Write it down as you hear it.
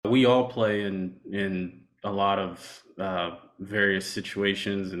we all play in a lot of various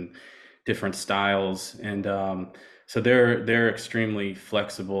situations and different styles, and so they're extremely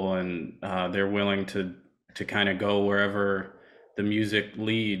flexible, and they're willing to kind of go wherever the music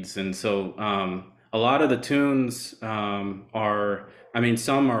leads. And so a lot of the tunes are, I mean,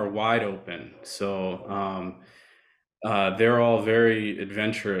 some are wide open, so they're all very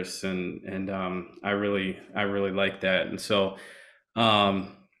adventurous, and I really like that. And so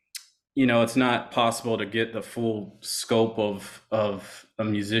um, it's not possible to get the full scope of a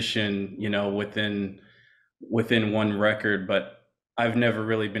musician, within one record, but I've never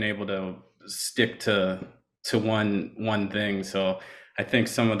really been able to stick to one thing. So I think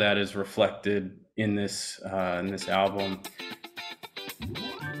some of that is reflected in this album.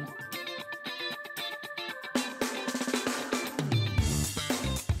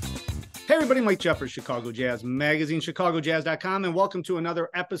 Hey everybody, Mike Jeffers, Chicago Jazz Magazine, ChicagoJazz.com, and welcome to another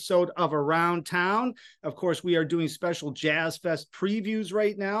episode of Around Town. Of course, we are doing special Jazz Fest previews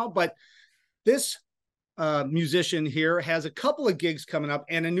right now, but this musician here has a couple of gigs coming up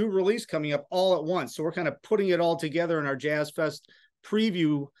and a new release coming up all at once. So we're kind of putting it all together in our Jazz Fest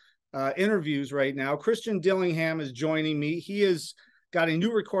preview interviews right now. Christian Dillingham is joining me. He has got a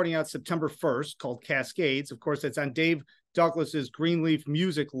new recording out September 1st called Cascades. Of course, it's on Dave Douglas's Greenleaf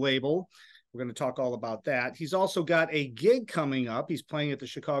Music label. We're going to talk all about that. He's also got a gig coming up. He's playing at the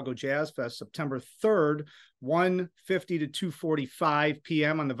Chicago Jazz Fest September 3rd, 1:50 to 2:45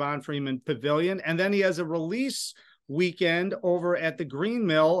 p.m. on the Von Freeman Pavilion. And then he has a release weekend over at the Green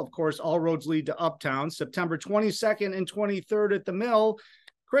Mill. Of course, all roads lead to Uptown, September 22nd and 23rd at the Mill.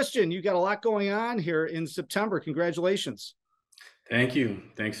 Christian, you got a lot going on here in September. Congratulations. Thank you.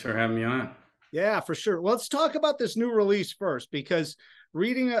 Thanks for having me on. Yeah, for sure. Let's talk about this new release first, because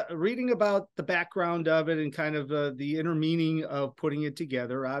reading about the background of it and kind of the inner meaning of putting it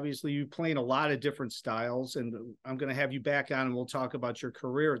together. Obviously, you play in a lot of different styles, and I'm going to have you back on and we'll talk about your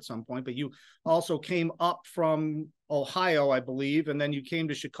career at some point. But you also came up from Ohio, I believe, and then you came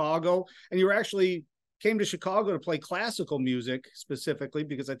to Chicago, and you actually came to Chicago to play classical music specifically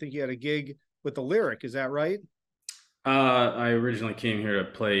because I think you had a gig with the Lyric. Is that right? I originally came here to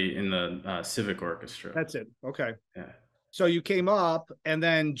play in the civic orchestra. That's it. Okay. Yeah. So you came up, and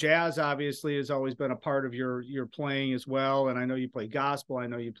then jazz obviously has always been a part of your playing as well. And I know you play gospel. I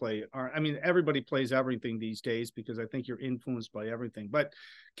know you play art. I mean, everybody plays everything these days because I think you're influenced by everything. But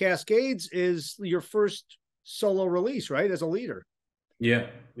Cascades is your first solo release, right? As a leader. Yeah.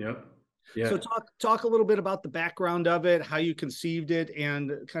 Yep. So Yeah. talk a little bit about the background of it, how you conceived it,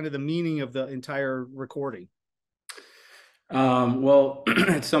 and kind of the meaning of the entire recording. Well,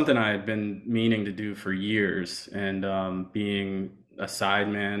 it's something I had been meaning to do for years, and being a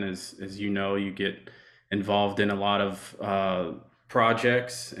sideman, as you know, you get involved in a lot of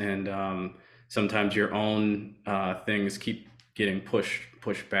projects, and sometimes your own things keep getting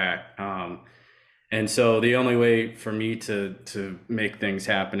pushed back. And so the only way for me to make things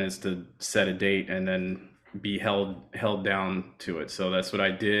happen is to set a date and then be held down to it. So that's what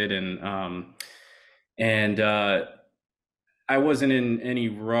I did, and I wasn't in any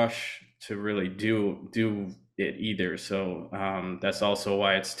rush to really do it either. So that's also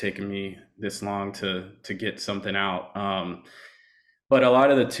why it's taken me this long to get something out. But a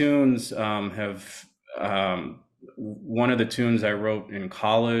lot of the tunes have one of the tunes I wrote in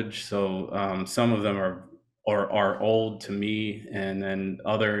college. So some of them are old to me, and then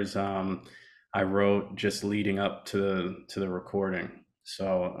others I wrote just leading up to the recording.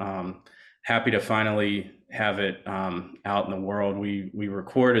 So happy to finally have it out in the world. We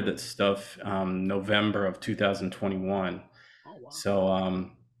recorded that stuff November of 2021. Oh, wow. So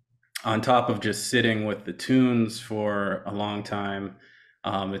on top of just sitting with the tunes for a long time,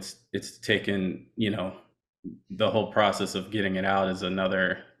 it's taken, the whole process of getting it out is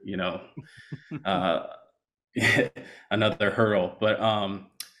another, uh, another hurdle. But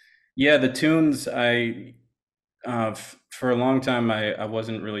yeah, the tunes for a long time, I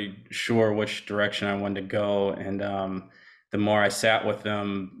wasn't really sure which direction I wanted to go, and the more I sat with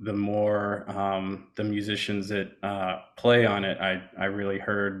them, the more the musicians that play on it, I really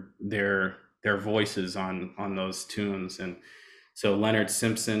heard their voices on those tunes. And so Leonard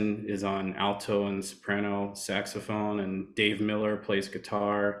Simpson is on alto and soprano saxophone, and Dave Miller plays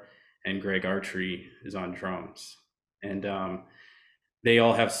guitar, and Greg Archery is on drums. And they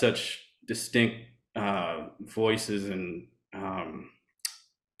all have such distinct voices and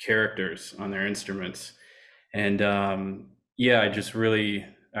characters on their instruments. And yeah,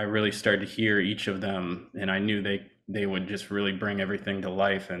 I really started to hear each of them, and I knew they would just really bring everything to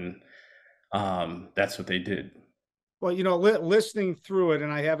life, and that's what they did. Well, listening through it,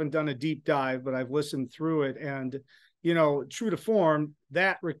 and I haven't done a deep dive, but I've listened through it, and true to form,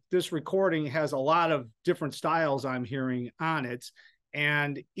 this recording has a lot of different styles I'm hearing on it,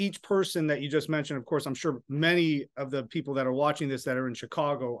 and each person that you just mentioned, of course, I'm sure many of the people that are watching this that are in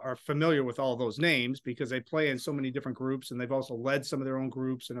Chicago are familiar with all those names because they play in so many different groups, and they've also led some of their own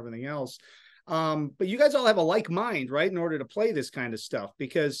groups and everything else. But you guys all have a like mind, right, in order to play this kind of stuff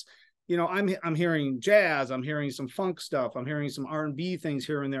because I'm hearing jazz, I'm hearing some funk stuff, I'm hearing some R&B things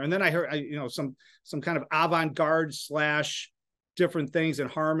here and there, and then I heard some kind of avant-garde slash different things and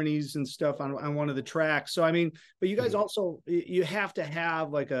harmonies and stuff on one of the tracks. So I mean, but you guys also you have to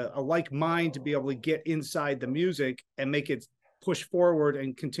have like a like mind to be able to get inside the music and make it push forward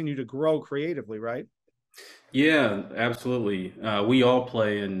and continue to grow creatively, right? Yeah, absolutely. We all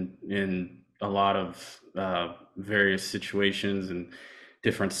play in a lot of various situations and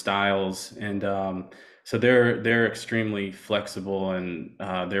different styles, and so they're extremely flexible, and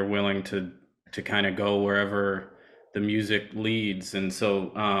they're willing to kind of go wherever the music leads. And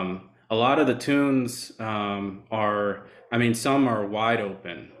so a lot of the tunes are, I mean, some are wide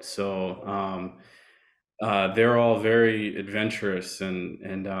open. So they're all very adventurous,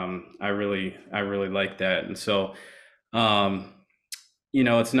 and I really like that. And so um,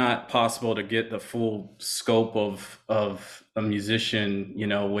 it's not possible to get the full scope of a musician,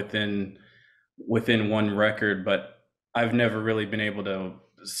 within one record, but I've never really been able to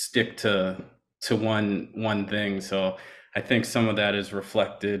stick to one thing. So I think some of that is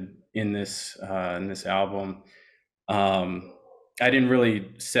reflected in this album. Um, I didn't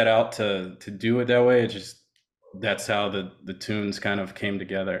really set out to do it that way. It just that's how the tunes kind of came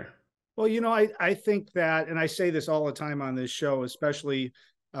together. Well, I think that, and I say this all the time on this show, especially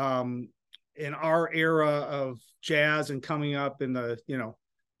um, in our era of jazz and coming up in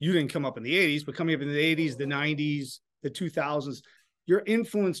you didn't come up in the 80s, but coming up in the 80s, the 90s, the 2000s, you're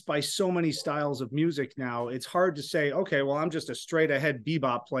influenced by so many styles of music now. It's hard to say, okay, well, I'm just a straight ahead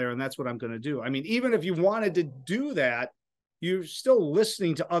bebop player and that's what I'm going to do. I mean, even if you wanted to do that, you're still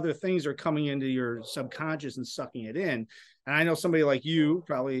listening to other things are coming into your subconscious and sucking it in. And I know somebody like you,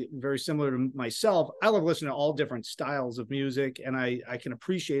 probably very similar to myself, I love listening to all different styles of music, and I can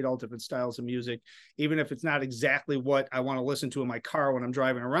appreciate all different styles of music, even if it's not exactly what I want to listen to in my car when I'm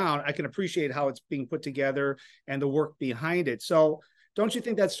driving around. I can appreciate how it's being put together and the work behind it. So don't you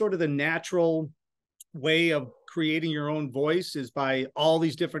think that's sort of the natural way of creating your own voice is by all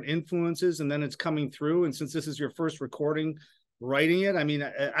these different influences and then it's coming through? And since this is your first recording writing it, I mean,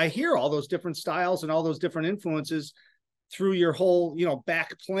 I hear all those different styles and all those different influences through your whole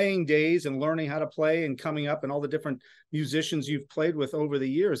back playing days and learning how to play and coming up and all the different musicians you've played with over the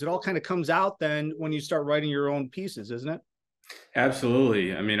years. It all kind of comes out then when you start writing your own pieces, isn't it?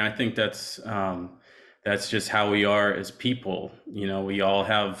 Absolutely. I mean, I think that's just how we are as people. We all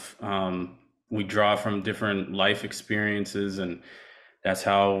have we draw from different life experiences, and that's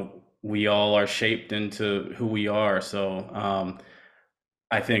how we all are shaped into who we are. So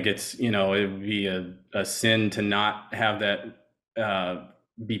I think it would be a sin to not have that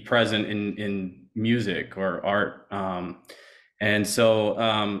be present in music or art. And so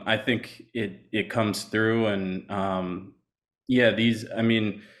I think it comes through, and yeah, I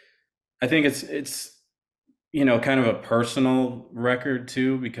mean, I think it's kind of a personal record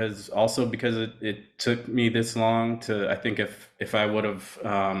too, because it took me this long to, I think if I would have,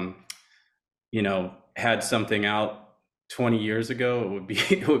 had something out 20 years ago, it would be,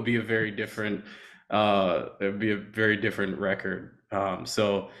 it would be a very different, it would be a very different record.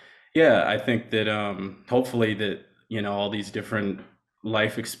 So yeah, I think that, hopefully that, all these different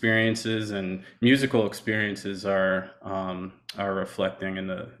life experiences and musical experiences are reflecting in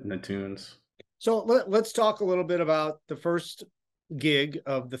the tunes. So let's talk a little bit about the first gig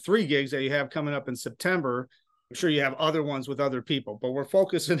of the three gigs that you have coming up in September. I'm sure you have other ones with other people, but we're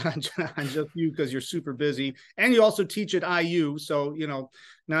focusing on just you because you're super busy, and you also teach at IU. So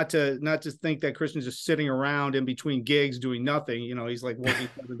not to think that Christian's just sitting around in between gigs doing nothing. He's like working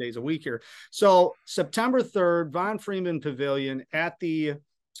 7 days a week here. So September 3rd, Von Freeman Pavilion at the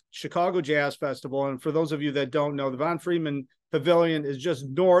Chicago Jazz Festival. And for those of you that don't know, the Von Freeman Pavilion is just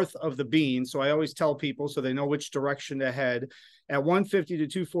north of the Bean. So I always tell people so they know which direction to head at 150 to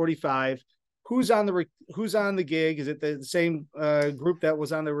 245. Who's on the gig? Is it the same group that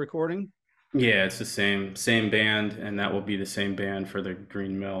was on the recording? Yeah, it's the same band, and that will be the same band for the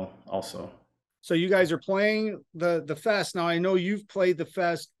Green Mill also. So you guys are playing the fest. Now I know you've played the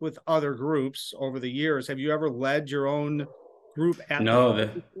fest with other groups over the years. Have you ever led your own group at the fest No,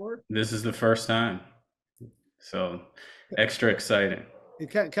 before? this is the first time, so extra exciting.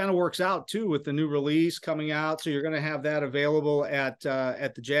 it kind of works out too with the new release coming out. So you're going to have that available at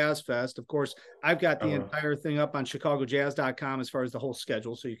the Jazz Fest. Of course, I've got I the will. entire thing up on chicagojazz.com as far as the whole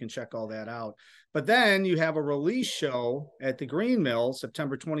schedule, so you can check all that out. But then you have a release show at the Green Mill,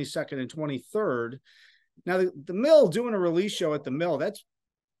 September 22nd and 23rd. Now the Mill doing a release show at the Mill,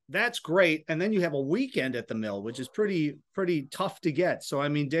 that's great. And then you have a weekend at the Mill, which is pretty tough to get. So I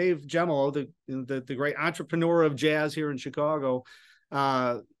mean, Dave Gemolo, the great entrepreneur of jazz here in Chicago,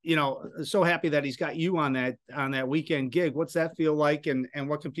 so happy that he's got you on that weekend gig. What's that feel like, and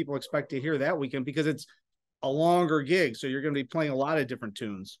what can people expect to hear that weekend, because it's a longer gig, so you're going to be playing a lot of different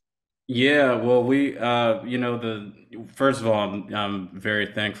tunes. Yeah, well, the first of all, I'm very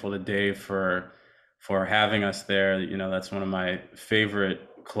thankful to Dave for having us there. That's one of my favorite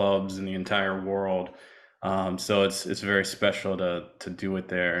clubs in the entire world. So it's very special to do it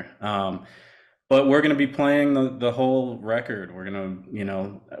there. But we're going to be playing the whole record. We're going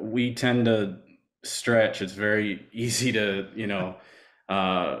to, we tend to stretch. It's very easy to,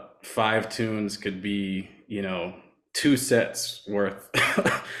 five tunes could be, two sets worth.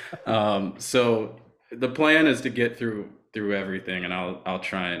 So the plan is to get through everything, and I'll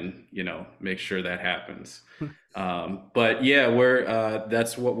try and make sure that happens. But yeah, we're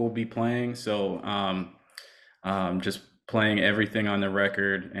that's what we'll be playing. So just playing everything on the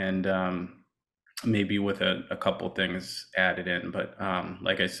record, and maybe with a couple things added in. But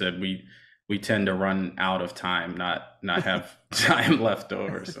like I said, we tend to run out of time, not have time left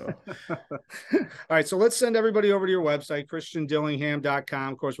over. So All right, so let's send everybody over to your website,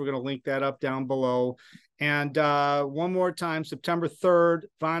 christiandillingham.com. Of course, we're going to link that up down below. And one more time, September 3rd,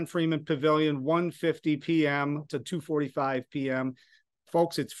 Von Freeman Pavilion, 1:50 p.m. to 2:45 p.m.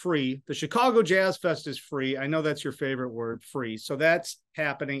 Folks, it's free. The Chicago Jazz Fest is free. I know that's your favorite word, free. So that's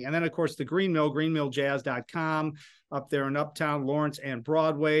happening. And then, of course, the Green Mill, greenmilljazz.com, up there in Uptown, Lawrence, and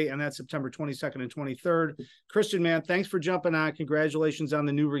Broadway. And that's September 22nd and 23rd. Christian, man, thanks for jumping on. Congratulations on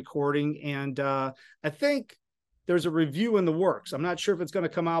the new recording. And I think there's a review in the works. I'm not sure if it's going to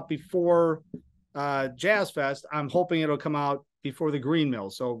come out before Jazz Fest. I'm hoping it'll come out before the Green Mill.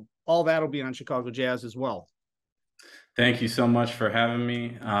 So all that'll be on Chicago Jazz as well. thank you so much for having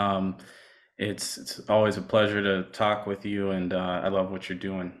me. It's always a pleasure to talk with you, and I love what you're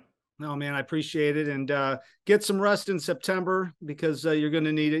doing. No, man, I appreciate it. And get some rest in September, because you're going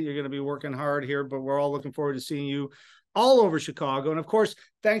to need it. You're going to be working hard here, but we're all looking forward to seeing you all over Chicago. And of course,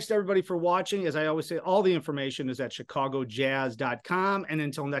 thanks to everybody for watching. As I always say, all the information is at chicagojazz.com. And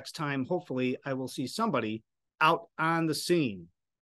until next time, hopefully I will see somebody out on the scene.